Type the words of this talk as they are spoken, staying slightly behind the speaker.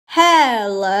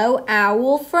Hello,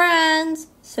 owl friends!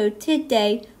 So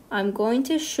today I'm going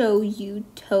to show you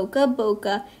Toca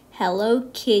Boca Hello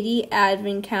Kitty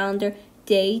Advent Calendar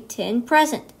Day 10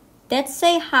 present. Let's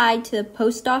say hi to the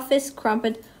post office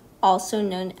crumpet, also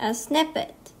known as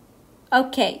Snippet.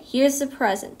 Okay, here's the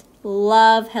present.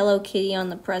 Love Hello Kitty on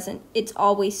the present. It's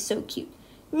always so cute.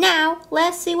 Now,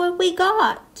 let's see what we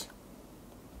got.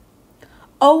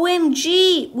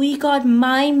 OMG, we got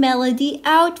My Melody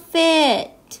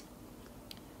outfit.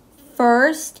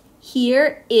 First,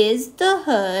 here is the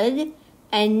hood,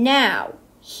 and now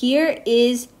here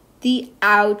is the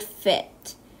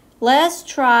outfit. Let's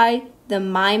try the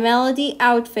My Melody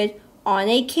outfit on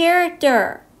a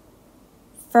character.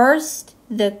 First,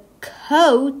 the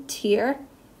coat here,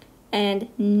 and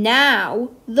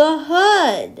now the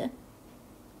hood.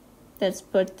 Let's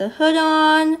put the hood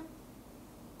on.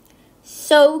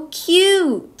 So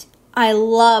cute! I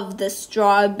love the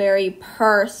strawberry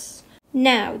purse.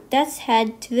 Now, let's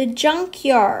head to the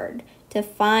junkyard to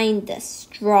find the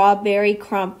strawberry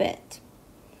crumpet.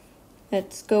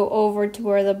 Let's go over to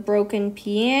where the broken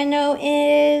piano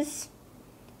is.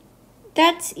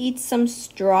 Let's eat some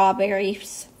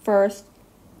strawberries first.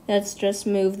 Let's just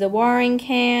move the watering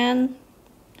can.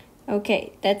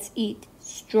 Okay, let's eat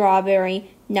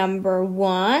strawberry number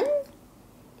 1.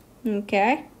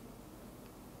 Okay.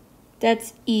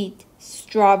 Let's eat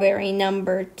strawberry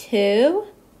number 2.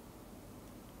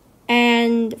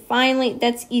 And finally,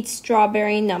 let's eat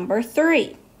strawberry number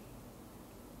 3.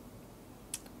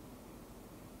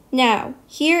 Now,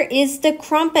 here is the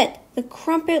crumpet. The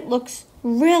crumpet looks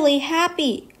really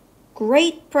happy.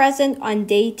 Great present on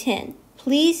day 10.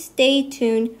 Please stay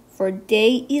tuned for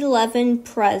day 11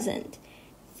 present.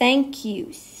 Thank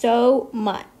you so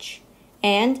much.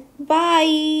 And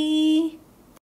bye!